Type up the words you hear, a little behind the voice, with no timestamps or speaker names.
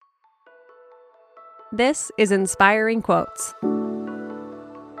This is Inspiring Quotes.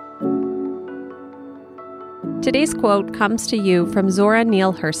 Today's quote comes to you from Zora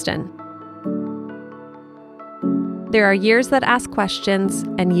Neale Hurston. There are years that ask questions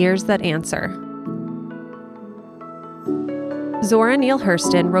and years that answer. Zora Neale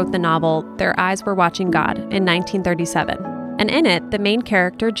Hurston wrote the novel Their Eyes Were Watching God in 1937, and in it, the main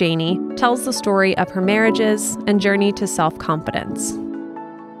character, Janie, tells the story of her marriages and journey to self-confidence.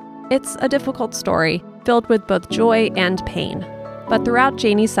 It's a difficult story, filled with both joy and pain. But throughout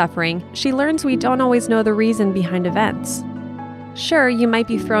Janie's suffering, she learns we don't always know the reason behind events. Sure, you might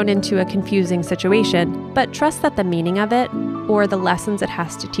be thrown into a confusing situation, but trust that the meaning of it, or the lessons it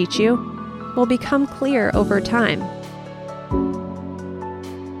has to teach you, will become clear over time.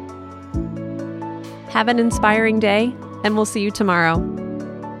 Have an inspiring day, and we'll see you tomorrow.